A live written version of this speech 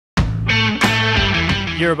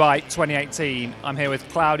Eurobike 2018. I'm here with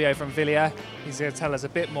Claudio from Wilier. He's going to tell us a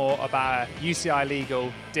bit more about a UCI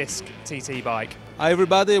legal disc TT bike. Hi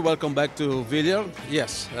everybody, welcome back to Wilier.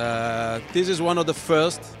 Yes, this is one of the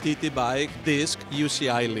first TT bike disc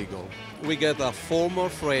UCI legal. We get a former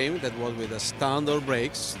frame that was with the standard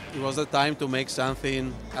brakes. It was the time to make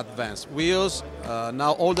something advanced. We use,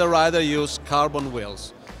 now all the riders use carbon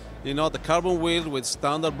wheels. You know, the carbon wheel with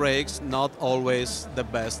standard brakes, not always the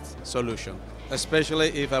best solution, especially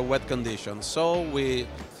if a wet condition. So we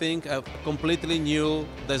think a completely new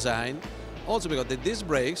design. Also because the disc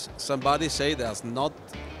brakes, somebody say that's not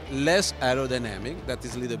less aerodynamic, that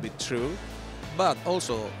is a little bit true, but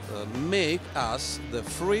also make us the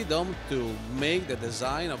freedom to make the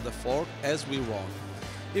design of the fork as we want.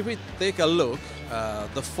 If we take a look,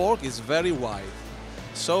 the fork is very wide,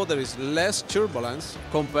 so there is less turbulence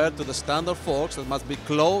compared to the standard forks that must be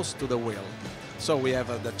close to the wheel. So we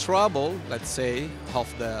have the trouble, let's say,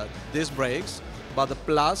 of the disc brakes, but the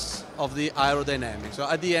plus of the aerodynamics. So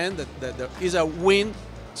at the end, there is a win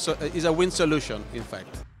solution, in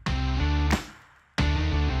fact.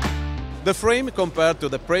 The frame compared to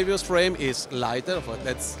the previous frame is lighter,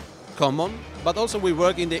 that's common, but also we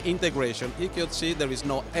work in the integration. You can see there is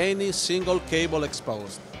no any single cable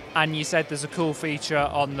exposed. And you said there's a cool feature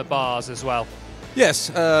on the bars as well. Yes,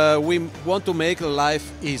 we want to make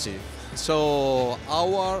life easy. So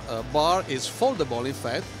our bar is foldable, in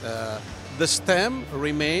fact. The stem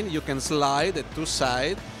remains, you can slide at two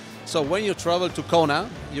sides. So when you travel to Kona,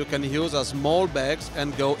 you can use a small bags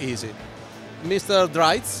and go easy. Mr.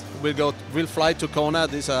 Dreitz will fly to Kona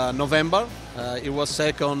this November. It was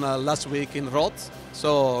second last week in Roth.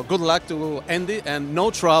 So good luck to Andy and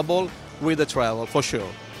no trouble with the travel, for sure.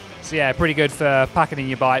 So yeah, pretty good for packing in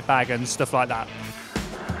your bike bag and stuff like that.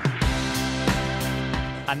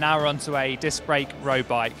 And now we're on to a disc brake road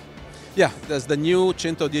bike. Yeah, that's the new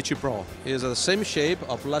Cento10 Pro. It's the same shape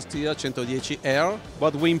of last year Cento10 Air,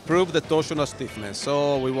 but we improved the torsional stiffness.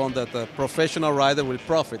 So we want that a professional rider will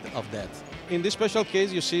profit of that. In this special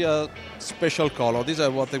case, you see a special color. These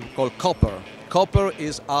are what they call copper. Copper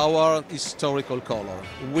is our historical color.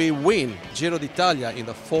 We win Giro d'Italia in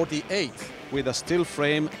the 48 with a steel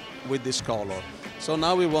frame with this color. So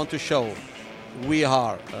now we want to show we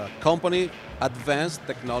are a company advanced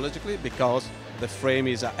technologically because the frame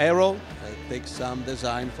is an aero, takes some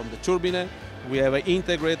design from the Turbine. We have an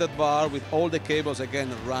integrated bar with all the cables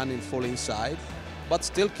again running full inside, but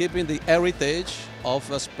still keeping the heritage of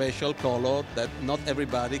a special color that not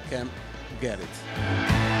everybody can get it.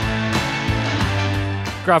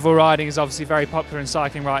 Gravel riding is obviously very popular in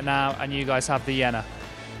cycling right now, and you guys have the Jena.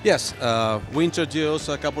 Yes, we introduced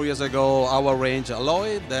a couple of years ago our range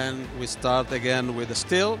alloy, then we start again with the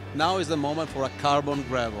steel. Now is the moment for a carbon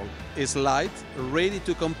gravel. It's light, ready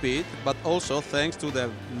to compete, but also thanks to the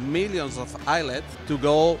millions of eyelets to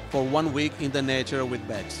go for 1 week in the nature with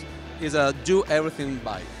bags. It's a do-everything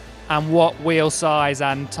bike. And what wheel size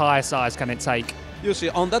and tyre size can it take? You see,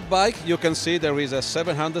 on that bike you can see there is a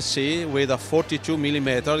 700C with a 42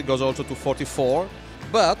 millimeter, it goes also to 44.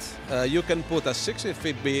 But you can put a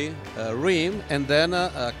 60-50 rim and then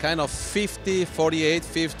a kind of 50, 48,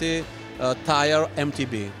 50 tire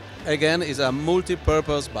MTB. Again, it's a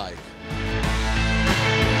multi-purpose bike.